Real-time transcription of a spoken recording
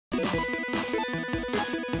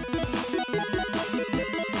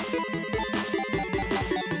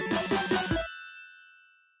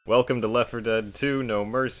Welcome to Left 4 Dead 2 No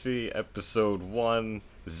Mercy, Episode 1.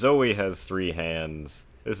 Zoe has 3 hands.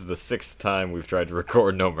 This is the 6th time we've tried to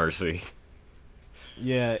record No Mercy.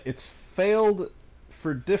 Yeah, it's failed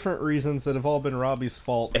for different reasons that have all been Robbie's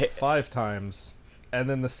fault 5 times. And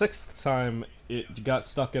then the 6th time, it got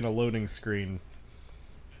stuck in a loading screen.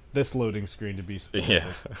 This loading screen, to be specific.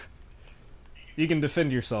 Yeah. You can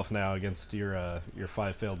defend yourself now against your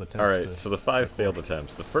 5 failed attempts. Alright, so the 5 failed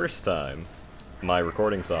attempts. The first time, my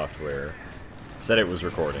recording software said it was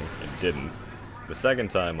recording. It didn't. The second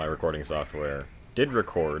time, my recording software did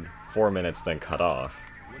record 4 minutes, then cut off.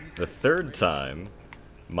 The third time,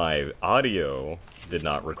 my audio did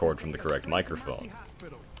not record from the correct microphone.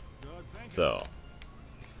 So,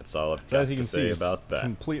 that's all I've got to say about that.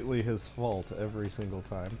 Completely his fault every single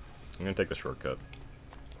time. I'm gonna take the shortcut.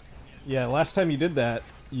 Yeah, last time you did that,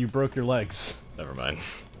 you broke your legs. Never mind.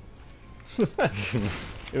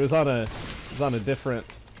 It was on a different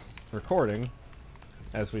recording,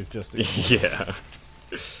 as we've just explained. Yeah.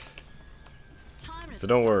 So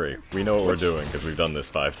don't worry, we know what we're doing because we've done this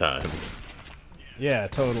 5 times. Yeah,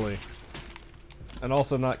 totally. And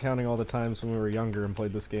also not counting all the times when we were younger and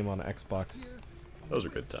played this game on Xbox. Those are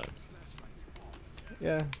good times.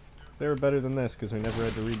 Yeah, they were better than this because we never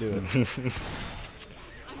had to redo it.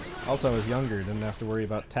 Also, I was younger, didn't have to worry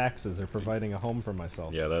about taxes or providing a home for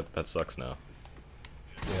myself. Yeah, that sucks now.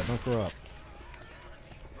 Yeah, don't grow up.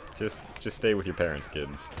 Just stay with your parents,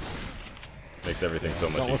 kids. Makes everything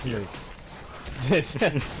so much easier.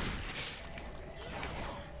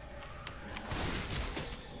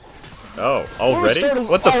 Oh, already?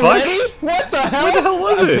 What the fuck? What the hell? Where the hell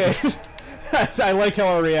was it? I like how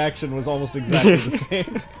our reaction was almost exactly the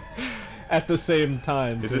same. At the same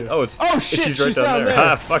time. Is it? Oh shit! She's right down there.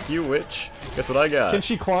 Ha! Fuck you, witch. Guess what I got? Can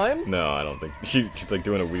she climb? No, I don't think. She's like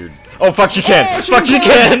doing a weird. Oh fuck! She can! Oh, fuck! She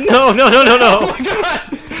can! No! No! No! No! No! Oh my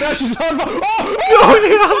god! Now she's on fire! Oh!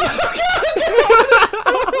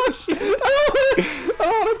 Oh shit! I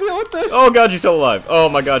don't want to deal with this. Oh god, she's still alive. Oh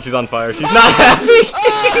my god, she's on fire. She's not happy.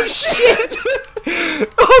 Oh shit!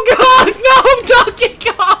 Oh god! No, Donkey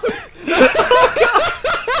Kong! Oh god!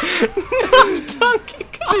 No, Donkey Kong!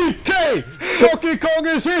 DK! Donkey Kong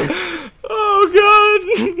is here! Oh god!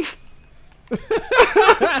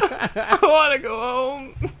 I want to go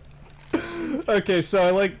home. Okay, so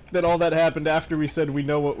I like that all that happened after we said we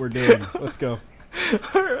know what we're doing. Let's go.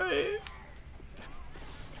 Alright.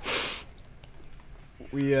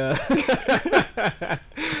 We,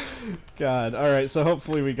 God, alright, so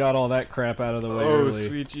hopefully we got all that crap out of the way early. Oh,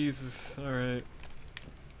 sweet Jesus. Alright.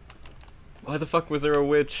 Why the fuck was there a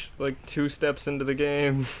witch, like, 2 steps into the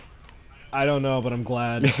game? I don't know, but I'm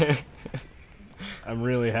glad. I'm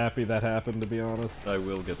really happy that happened, to be honest. I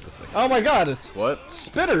will get the second. Oh my god, it's... What?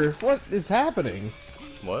 Spitter! What is happening?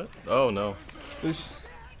 What? Oh, no. There's...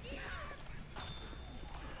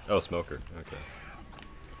 Oh, smoker. Okay.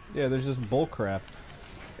 Yeah, there's just bullcrap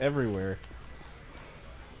everywhere.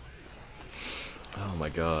 Oh my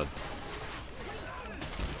god.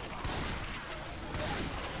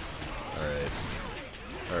 Alright.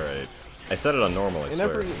 Alright. I set it on normal, I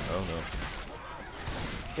swear. Oh no.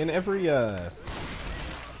 In every time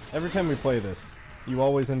we play this, you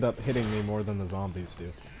always end up hitting me more than the zombies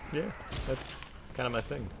do. Yeah, that's kind of my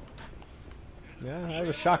thing. Yeah, I have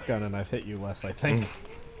a shotgun and I've hit you less, I think.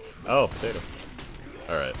 Oh, potato.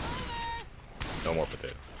 Alright. No more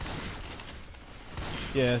potato.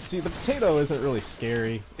 Yeah, see, the potato isn't really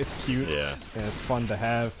scary. It's cute. Yeah. And it's fun to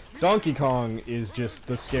have. Donkey Kong is just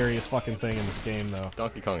the scariest fucking thing in this game, though.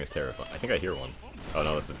 Donkey Kong is terrifying. I think I hear one. Oh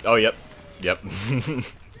no, that's a... Oh, yep. Yep.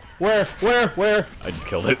 Where? I just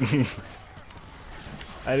killed it.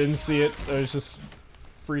 I didn't see it. I was just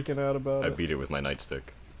freaking out about it. I beat it with my nightstick.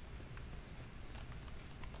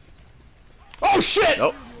 Oh shit!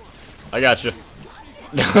 Oh! I got you.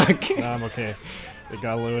 I'm okay. It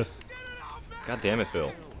got Lewis. God damn it,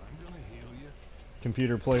 Bill.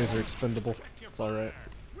 Computer players are expendable. It's alright.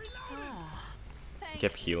 He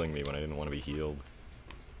kept healing me when I didn't want to be healed.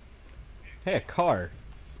 Hey, a car.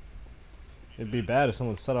 It'd be bad if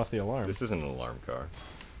someone set off the alarm. This isn't an alarm car.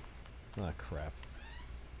 Ah, crap.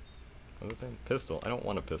 What's the thing? Pistol. I don't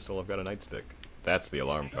want a pistol. I've got a nightstick. That's the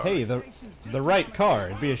alarm car. Hey, the right car.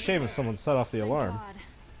 It'd be a shame if someone set off the alarm.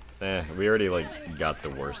 We already, like, got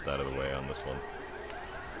the worst out of the way on this one.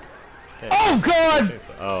 Oh god!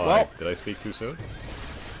 Oh, well, did I speak too soon?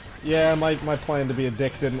 Yeah, my plan to be a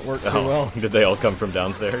dick didn't work too well. Did they all come from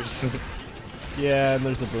downstairs? Yeah, and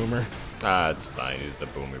there's a boomer. Ah, it's fine. He's the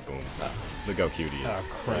boomer boom. Look how cute he is. Oh,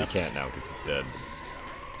 crap. Well, he can't now because he's dead.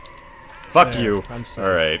 Fuck There, you. I'm safe.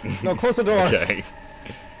 Alright. No, close the door. Okay.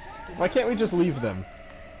 Why can't we just leave them?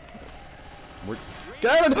 We're...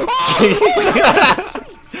 Get it! Oh!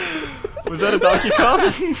 Was that a Donkey Kong?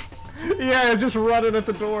 Yeah, just running at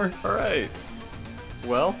the door. Alright.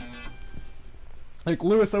 Well. Like,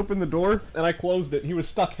 Lewis opened the door, and I closed it. He was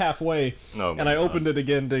stuck halfway, and I opened it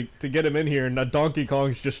again to get him in here, and Donkey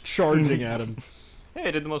Kong's just charging at him. Hey,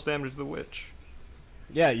 I did the most damage to the witch.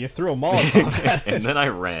 Yeah, you threw a Molotov at it. And then I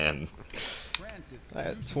ran. I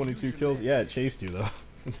had 22 kills. Yeah, it chased you, though.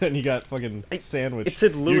 And then you got fucking sandwiched. It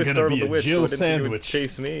said Lewis You're gonna startled be the a witch, so Jill I didn't think it would sandwich.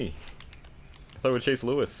 chase me. I thought it would chase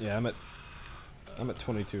Lewis. Yeah, I'm at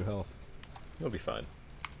 22 health. It'll be fine.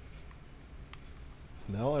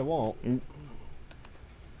 No, I won't.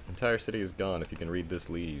 Entire city is gone. If you can read this,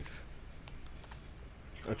 leave.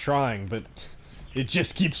 I'm trying, but it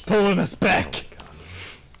just keeps pulling us back. Oh my god.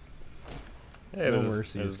 Hey, No there's,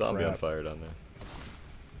 mercy there's a is zombie on crap. fire down there.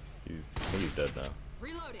 I think he's dead now.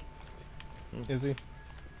 Reloading. Is he?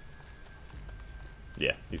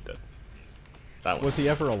 Yeah, he's dead. That one. Was he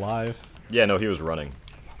ever alive? Yeah, no, he was running.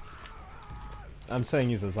 I'm saying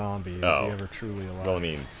he's a zombie. Is Oh. he ever truly alive? Well, I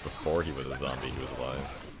mean, before he was a zombie, he was alive.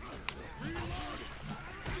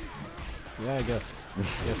 Yeah, I guess.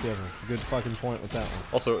 Yes, you have a good fucking point with that one.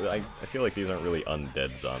 Also, I feel like these aren't really undead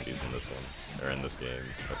zombies in this one, or in this game.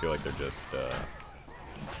 I feel like they're just,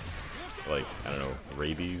 like, I don't know,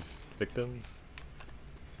 rabies victims?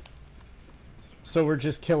 So we're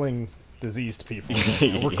just killing diseased people.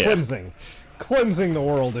 We're Yeah. cleansing the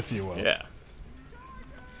world, if you will. Yeah.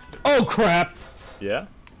 Oh crap! Yeah?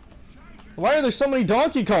 Why are there so many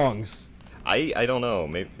Donkey Kongs? I don't know.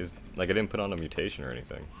 Maybe like I didn't put on a mutation or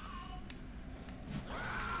anything.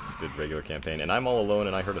 Just did regular campaign, and I'm all alone,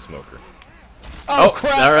 and I heard a smoker. Oh,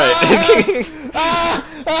 crap! All right. Ah!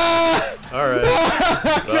 Ah! All right.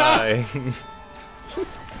 Bye.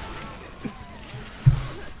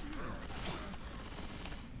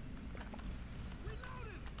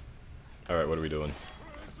 All right. What are we doing?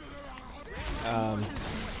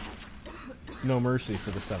 No mercy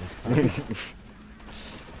for the 7th time.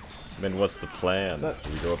 Then what's the plan? Is that- Do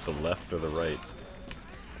we go up the left or the right?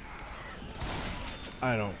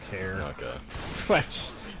 I don't care. Okay.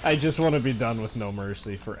 I just want to be done with No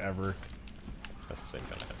Mercy forever. That's the same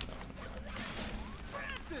kind of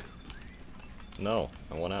head. No,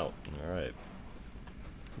 I want out. All right.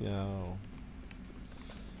 Yo.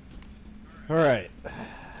 Alright.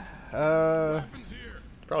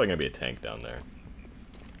 Probably gonna be a tank down there.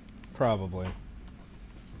 Probably.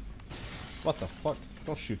 What the fuck?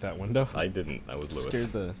 Don't shoot that window. I didn't. I was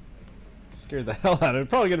Lewis. Scared the hell out of it.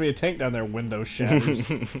 Probably gonna be a tank down there. Window shatters.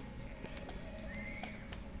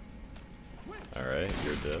 All right,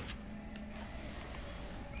 you're dead.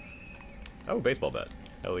 Oh, baseball bat.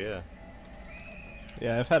 Hell yeah.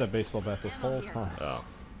 Yeah, I've had a baseball bat this whole time. Oh,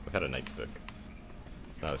 I've had a nightstick.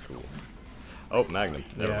 It's not as cool. Oh, Magnum.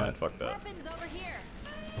 Never Yeah. mind. Fuck that. Weapons over here.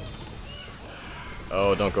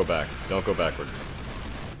 Oh, don't go back. Don't go backwards.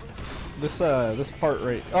 This part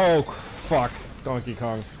right. Oh, fuck. Donkey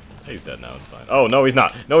Kong. He's dead now. It's fine. Oh no, he's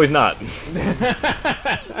not. No, he's not. This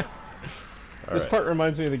part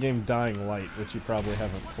reminds me of the game Dying Light, which you probably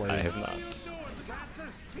haven't played. I have not. I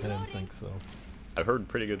didn't think so. I've heard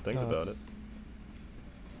pretty good things about it.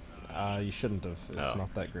 You shouldn't have. It's Oh.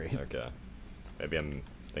 not that great. Okay. Maybe I'm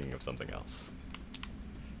thinking of something else.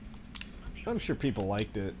 I'm sure people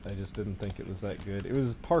liked it. I just didn't think it was that good. It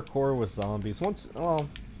was parkour with zombies. Well,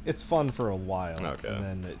 it's fun for a while, Okay. and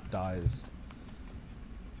then it dies.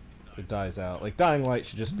 It dies out. Like Dying Light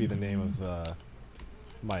should just be the name of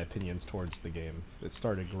my opinions towards the game. It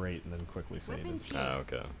started great and then quickly faded. Weapons here. Oh,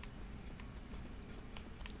 okay.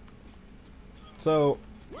 So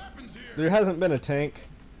there hasn't been a tank,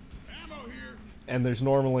 and there's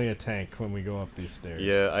normally a tank when we go up these stairs.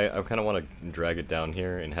 Yeah, I kind of want to drag it down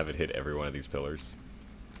here and have it hit every one of these pillars.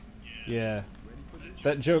 Yeah.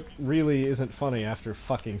 That joke really isn't funny after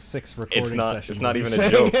fucking 6 recording sessions. It's not of even you a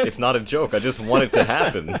saying joke. it. It's not a joke. I just want it to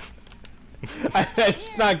happen.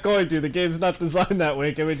 It's not going to. The game's not designed that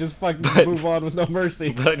way. Can we just fucking move on with No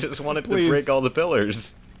Mercy? But I just want it Please. to break all the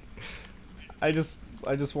pillars. I just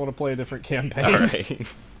want to play a different campaign.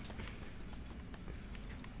 Alright.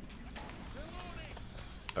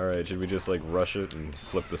 Alright, should we just like rush it and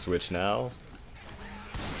flip the switch now?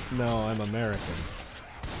 No, I'm American.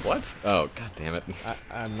 What? Oh, god damn it.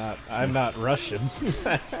 I'm not Russian.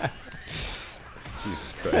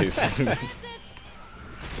 Jesus Christ.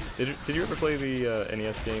 Did you ever play the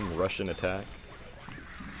NES game Russian Attack?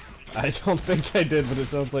 I don't think I did, but it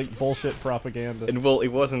sounds like bullshit propaganda. And well, it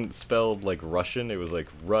wasn't spelled like Russian, it was like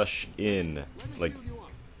rush in. Like,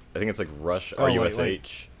 I think it's like rush, Oh, like-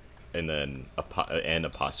 R-U-S-H. and then an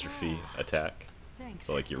apostrophe attack. Thanks.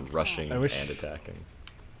 So like you're rushing and attacking.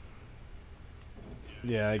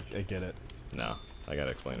 Yeah, I get it. No, I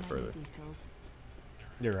gotta explain it further. These pills.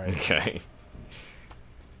 You're right. Okay.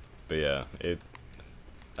 But yeah, I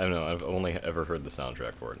don't know, I've only ever heard the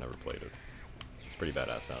soundtrack for it, never played it. It's a pretty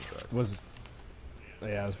badass soundtrack.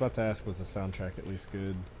 Yeah, I was about to ask, was the soundtrack at least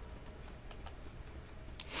good?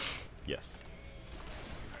 Yes.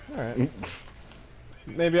 Alright.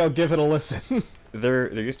 Maybe I'll give it a listen.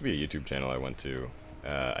 There used to be a YouTube channel I went to,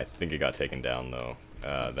 I think it got taken down though,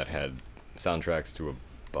 that had soundtracks to a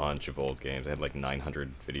bunch of old games. It had like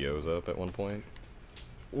 900 videos up at one point.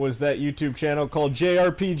 Was that YouTube channel called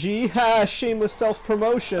JRPG? Ha! Shameless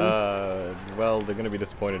self-promotion! Well, they're gonna be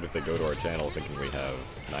disappointed if they go to our channel thinking we have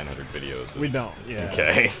 900 videos. We don't, yeah.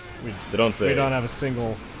 Okay. They don't say. We don't have a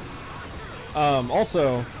single...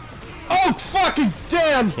 also... Oh, fucking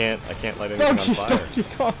damn! I can't light anything on fire. Donkey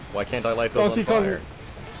Kong. Why can't I light those on fire?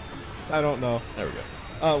 I don't know. There we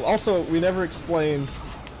go. Also, we never explained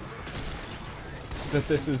that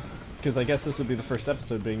this is... Because I guess this would be the first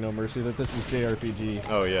episode being No Mercy, that this is JRPG.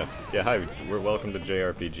 Oh, yeah. Yeah, hi. We're welcome to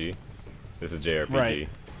JRPG. This is JRPG. Right.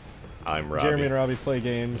 I'm Robbie. Jeremy and Robbie play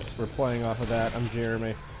games. We're playing off of that. I'm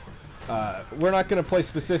Jeremy. We're not going to play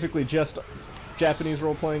specifically just Japanese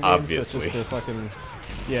role-playing games. Obviously. That's just a fucking...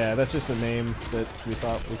 Yeah, that's just a name that we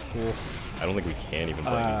thought was cool. I don't think we can even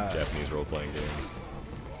play any Japanese role-playing games.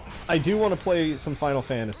 I do want to play some Final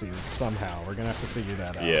Fantasies somehow. We're going to have to figure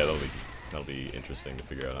that out. Yeah, that'll be interesting to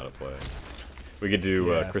figure out how to play. We could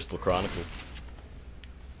do Crystal Chronicles.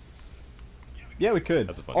 Yeah, we could.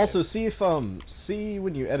 That's a fun also, game. see if see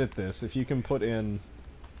when you edit this, if you can put in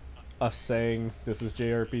us saying this is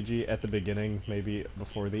JRPG at the beginning, maybe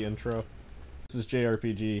before the intro. This is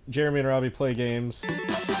JRPG. Jeremy and Robbie play games.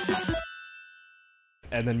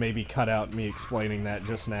 And then maybe cut out me explaining that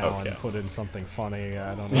just now and put in something funny.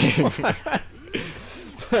 I don't know.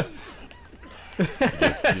 You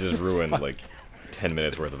just ruined like 10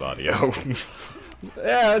 minutes worth of audio.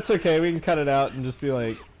 Yeah, it's okay. We can cut it out and just be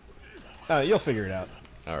like, you'll figure it out.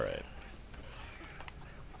 Alright.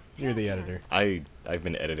 You're the editor. I've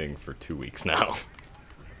been editing for 2 weeks now.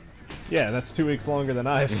 Yeah, that's 2 weeks longer than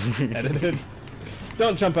I've edited.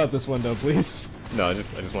 Don't jump out this window, please. No, I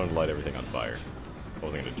just wanted to light everything on fire. I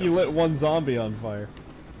wasn't gonna jump. You lit one zombie on fire.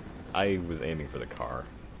 I was aiming for the car.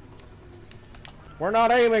 We're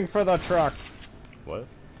not aiming for the truck. What?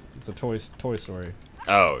 It's a Toy Story.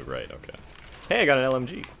 Oh, right, okay. Hey, I got an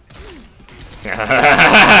LMG.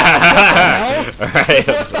 Alright,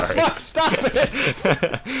 I'm sorry. Fuck, stop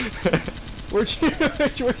it! Where'd you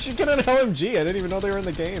get an LMG? I didn't even know they were in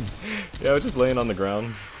the game. Yeah, I was just laying on the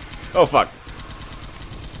ground. Oh, fuck.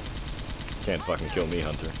 Can't fucking kill me,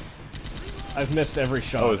 Hunter. I've missed every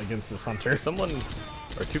shot against this Hunter. Someone...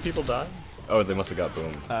 Or 2 people died? Oh, they must have got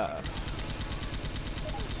boomed.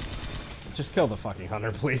 Just kill the fucking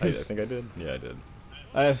Hunter, please. I think I did? Yeah, I did.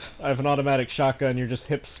 I have an automatic shotgun. You're just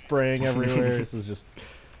hip spraying everywhere. This is just...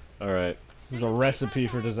 Alright. This is a recipe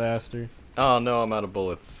for disaster. Oh no, I'm out of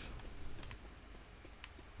bullets.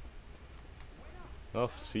 Well,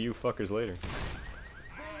 see you fuckers later.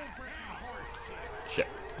 Shit.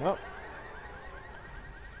 Well,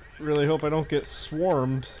 really hope I don't get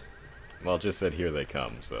swarmed. Well, it just said here they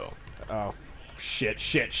come, so... Oh, shit.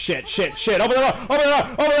 Open the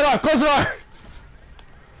door! Close the door!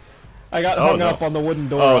 I got hung up on the wooden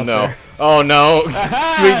door. Oh no. There. Oh no.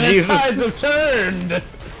 Sweet Jesus. The tides have turned!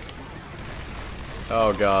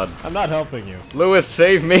 Oh god. I'm not helping you. Lewis,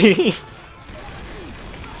 save me!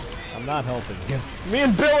 I'm not helping you. Me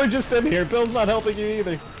and Bill are just in here. Bill's not helping you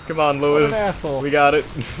either. Come on, Lewis. What an asshole. We got it.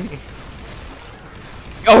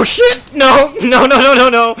 Oh shit! No!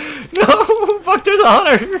 No! Fuck, there's a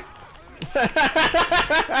Hunter!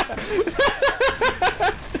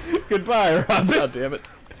 Goodbye, Robbie. God damn it.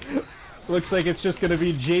 Looks like it's just gonna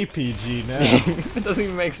be JPG now. It doesn't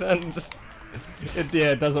even make sense.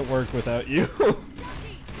 It doesn't work without you.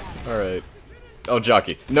 Alright. Oh,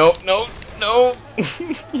 jockey. No.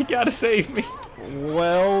 You gotta save me.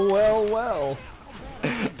 Well.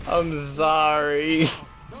 I'm sorry.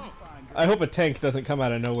 I hope a tank doesn't come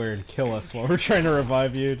out of nowhere and kill us while we're trying to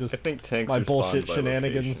revive you. Just I think tanks my are bullshit spawned by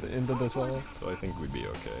shenanigans location, into this all. so I think we'd be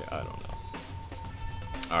okay. I don't know.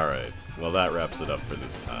 Alright. Well, that wraps it up for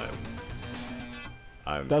this time.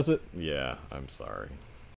 Does it? Yeah, I'm sorry.